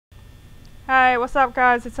Hey, what's up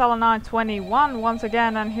guys, it's Ella921 once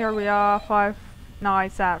again, and here we are, 5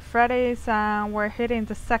 nights at Freddy's, and we're hitting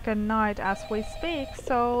the second night as we speak,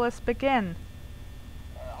 so let's begin.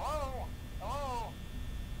 Hello? Hello?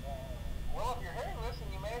 Well, if you're hearing this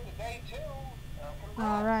and you made it to day 2,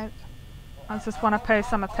 congrats. Alright, I just want to pay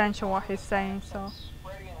some attention what he's saying, so...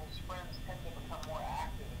 Freddy and his friends tend to become more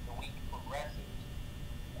active as the week progresses.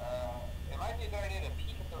 It might be a good idea to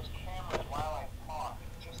peek at those cameras while I talk,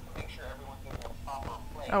 just to make sure everyone's in their proper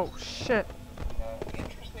place. Oh shit.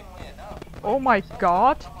 Interestingly enough... Oh my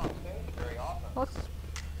god! Come on stage very often. What's...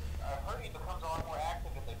 I've heard he becomes a lot more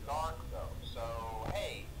active in the dark, though, so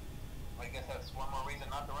hey, I guess that's one more reason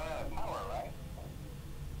not to run out of power, right?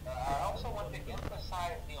 I also want to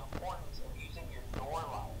emphasize the importance of using your door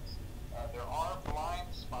lights. There are blind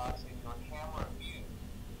spots in your camera view,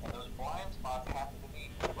 and those blind spots happen to be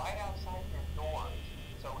right outside your doors.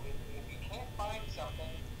 So if you can't find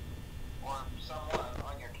something or someone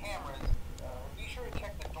on your cameras, be sure to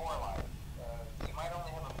check the door light. You might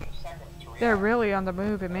only have a few seconds to react. They're really on the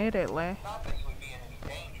move immediately. Not that you would be in any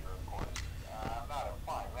danger, of course. I'm not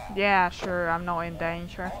implying that. Yeah, sure, I'm not in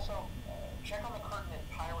danger. Also, check on the curtain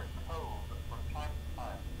in Pirate Cove from time to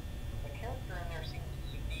time. The character in there seems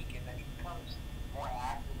unique in that he becomes more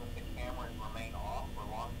active if the cameras remain off for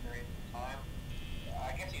long periods of time.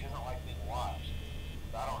 I guess he doesn't like being watched.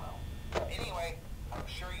 I don't know. Anyway, I'm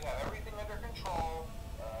sure you have everything under control.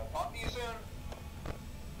 Talk to you soon.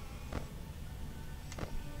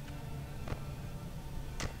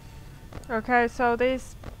 Okay, so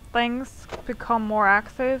these things become more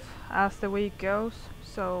active as the week goes,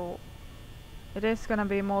 so it is gonna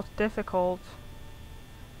be more difficult.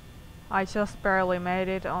 I just barely made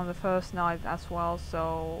it on the first night as well,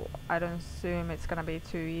 so I don't assume it's gonna be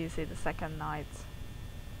too easy the second night.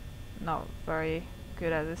 Not very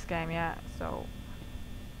good at this game yet, so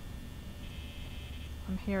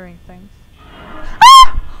I'm hearing things.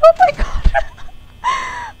 Ah! Oh my god!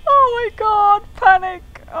 Oh my god, panic!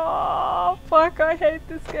 Oh fuck, I hate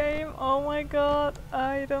this game. Oh my god,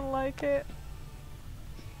 I don't like it.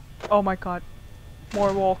 Oh my god,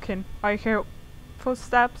 more walking. I hear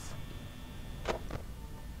footsteps.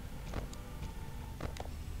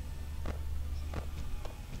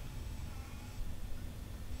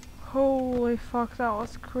 Holy fuck, that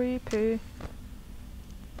was creepy.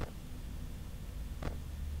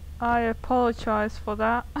 I apologize for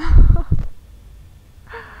that.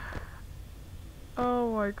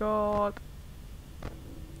 Oh my god.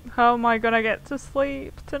 How am I gonna get to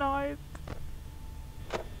sleep tonight?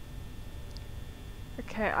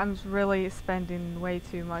 Okay, I'm really spending way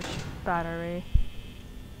too much battery.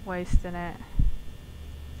 Wasting it.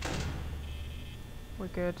 We're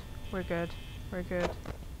good. We're good. We're good.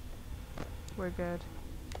 We're good.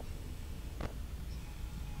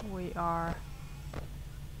 We are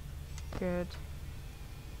good.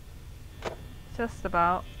 Just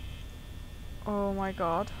about. Oh my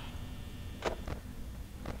god.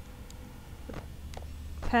 The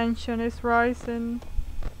tension is rising.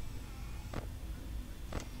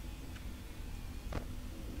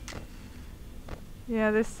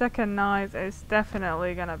 Yeah, this second night is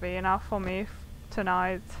definitely gonna be enough for me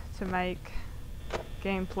tonight to make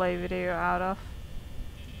gameplay video out of.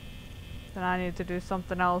 Then I need to do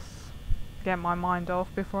something else, get my mind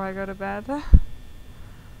off before I go to bed.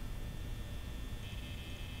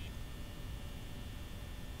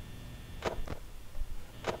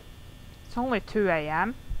 It's only 2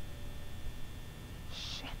 AM.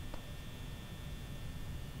 Shit.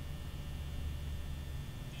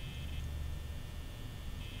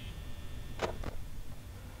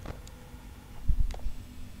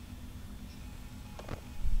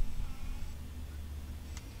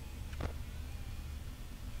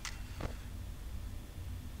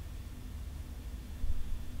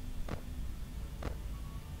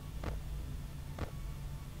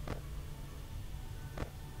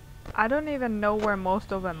 I don't even know where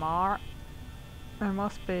most of them are. They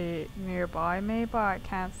must be nearby me, but I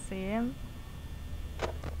can't see him.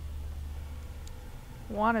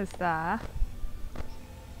 One is there.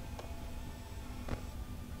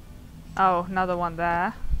 Oh, another one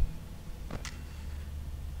there.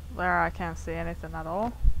 There I can't see anything at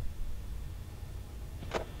all.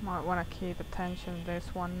 Might want to keep attention to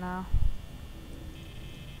this one now.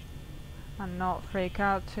 And not freak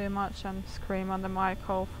out too much and scream on the mic,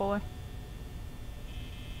 hopefully.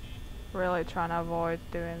 Really trying to avoid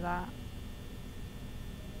doing that.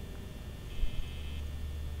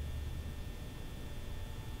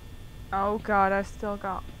 Oh god, I still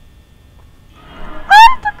got...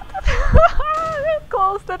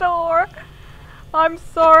 Close the door! I'm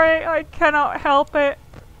sorry, I cannot help it.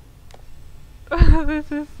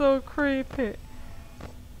 This is so creepy.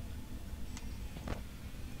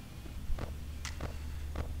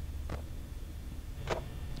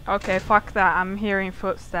 Okay, fuck that. I'm hearing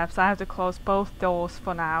footsteps. I have to close both doors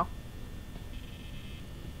for now.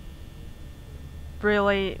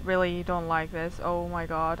 Really don't like this. Oh my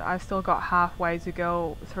god. I've still got halfway to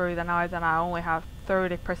go through the night and I only have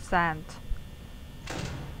 30%.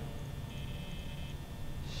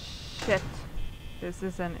 Shit. This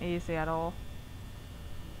isn't easy at all.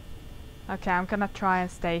 Okay, I'm gonna try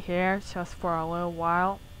and stay here just for a little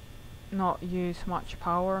while. Not use much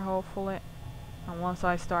power, hopefully. And once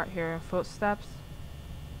I start hearing footsteps,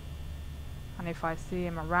 and if I see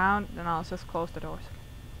him around, then I'll just close the doors.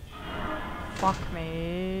 Fuck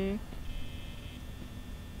me.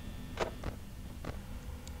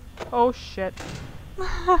 Oh shit.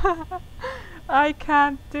 I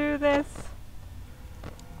can't do this.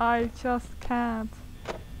 I just can't.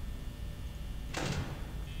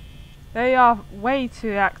 They are way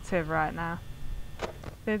too active right now.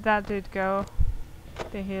 Did that dude go?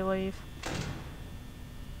 Did he leave?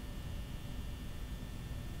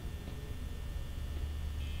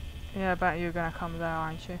 Yeah, I bet you're gonna come there,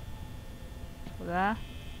 aren't you? There?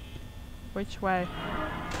 Which way?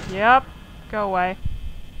 Yep, go away.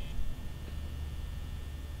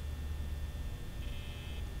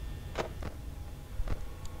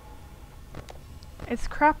 It's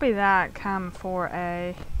crappy that cam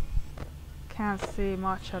 4A. Can't see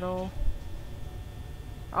much at all.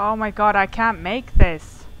 Oh my god, I can't make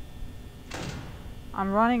this.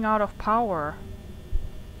 I'm running out of power.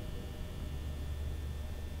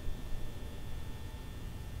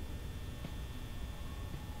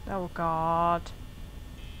 Oh god.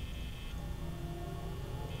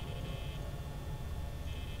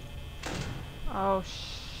 Oh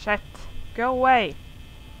shit. Go away.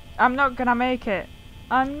 I'm not gonna make it.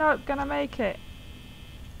 I'm not gonna make it.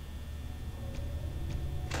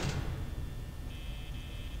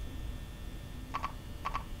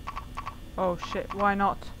 Oh shit, why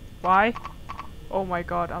not? Why? Oh my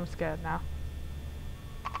god, I'm scared now.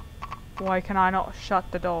 Why can I not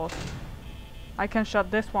shut the doors? I can shut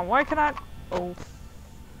this one. Why can I? Oh.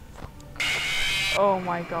 Oh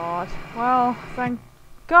my god. Well, thank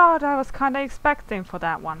god I was kinda expecting for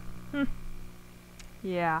that one.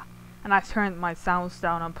 Yeah. And I turned my sounds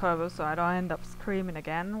down on purpose so I don't end up screaming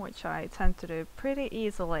again, which I tend to do pretty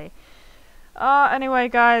easily. Anyway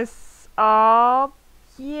guys,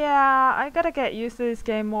 yeah, I gotta get used to this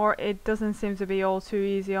game more. It doesn't seem to be all too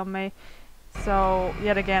easy on me. So,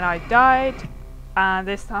 yet again I died. And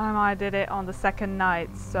this time I did it on the second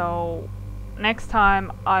night, so next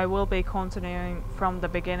time I will be continuing from the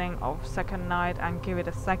beginning of second night and give it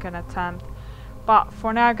a second attempt. But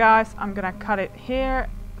for now guys, I'm gonna cut it here.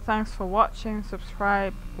 Thanks for watching,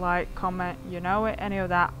 subscribe, like, comment, you know it, any of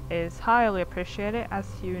that is highly appreciated as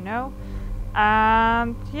you know.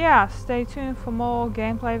 And yeah, stay tuned for more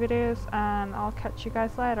gameplay videos and I'll catch you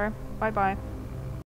guys later. Bye bye.